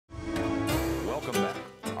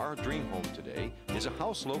our dream home today is a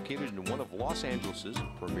house located in one of Los Angeles'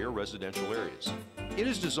 premier residential areas. It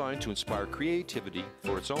is designed to inspire creativity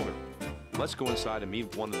for its owner. Let's go inside and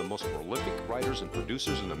meet one of the most prolific writers and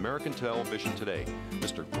producers in American television today,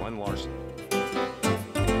 Mr. Glen Larson.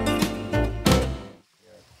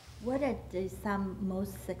 What are some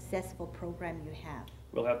most successful program you have?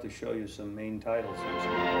 We'll have to show you some main titles.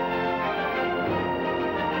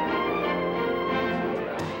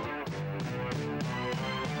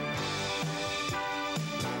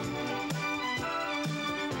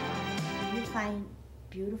 Do you find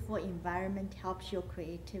beautiful environment helps your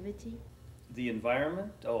creativity? The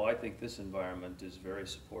environment? Oh, I think this environment is very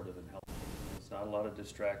supportive and helpful. There's not a lot of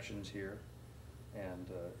distractions here,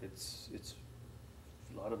 and it's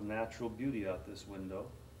a lot of natural beauty out this window.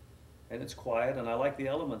 And it's quiet, and I like the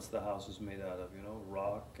elements the house is made out of, you know,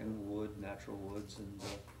 rock and wood, natural woods, and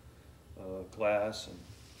glass. And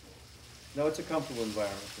no, it's a comfortable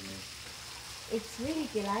environment for me. It's really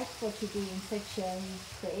delightful to be in such a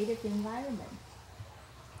creative environment.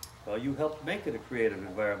 Well, you helped make it a creative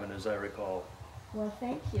environment, as I recall. Well,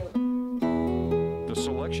 thank you. The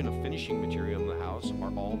selection of finishing material in the house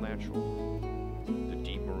are all natural. The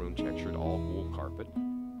deep maroon textured all-wool carpet,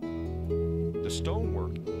 the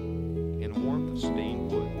stonework, and warmth of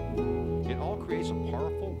stained wood. It all creates a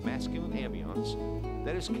powerful masculine ambiance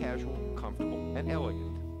that is casual, comfortable, and elegant.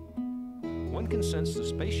 One can sense the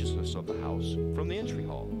spaciousness of the house from the entry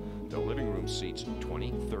hall. The living room seats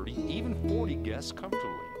 20, 30, even 40 guests comfortably.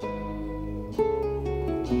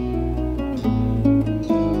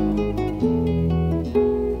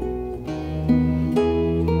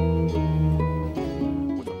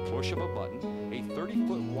 With a push of a button, a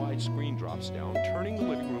 30-foot wide screen drops down, turning the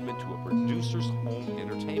living room into a producer's home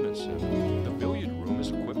entertainment center. The billiard room is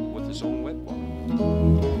equipped with its own wet bar.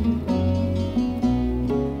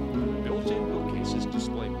 Built-in bookcases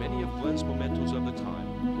display many of Glen's mementos of the time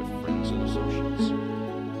with friends and associates.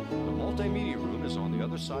 The multimedia room is on the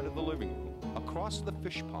other side of the living room, across the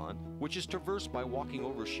fish pond, which is traversed by walking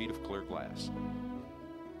over a sheet of clear glass.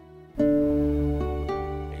 A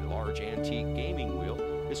large antique gaming wheel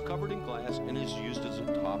is covered in glass and is used as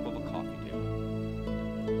the top of a coffee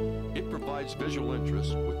table. It provides visual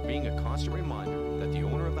interest with being a constant reminder that the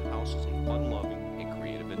owner of the house is a fun-loving and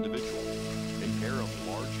creative individual. A pair of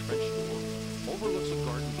large French doors overlooks a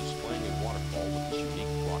garden displaying a waterfall with its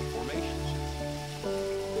unique rock formations.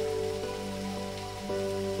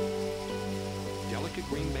 Delicate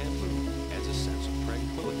green bamboo adds a sense of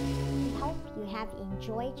tranquility. We hope you have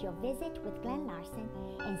enjoyed your visit with Glen Larson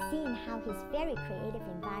and seen how his very creative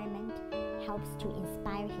environment helps to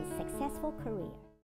inspire his successful career.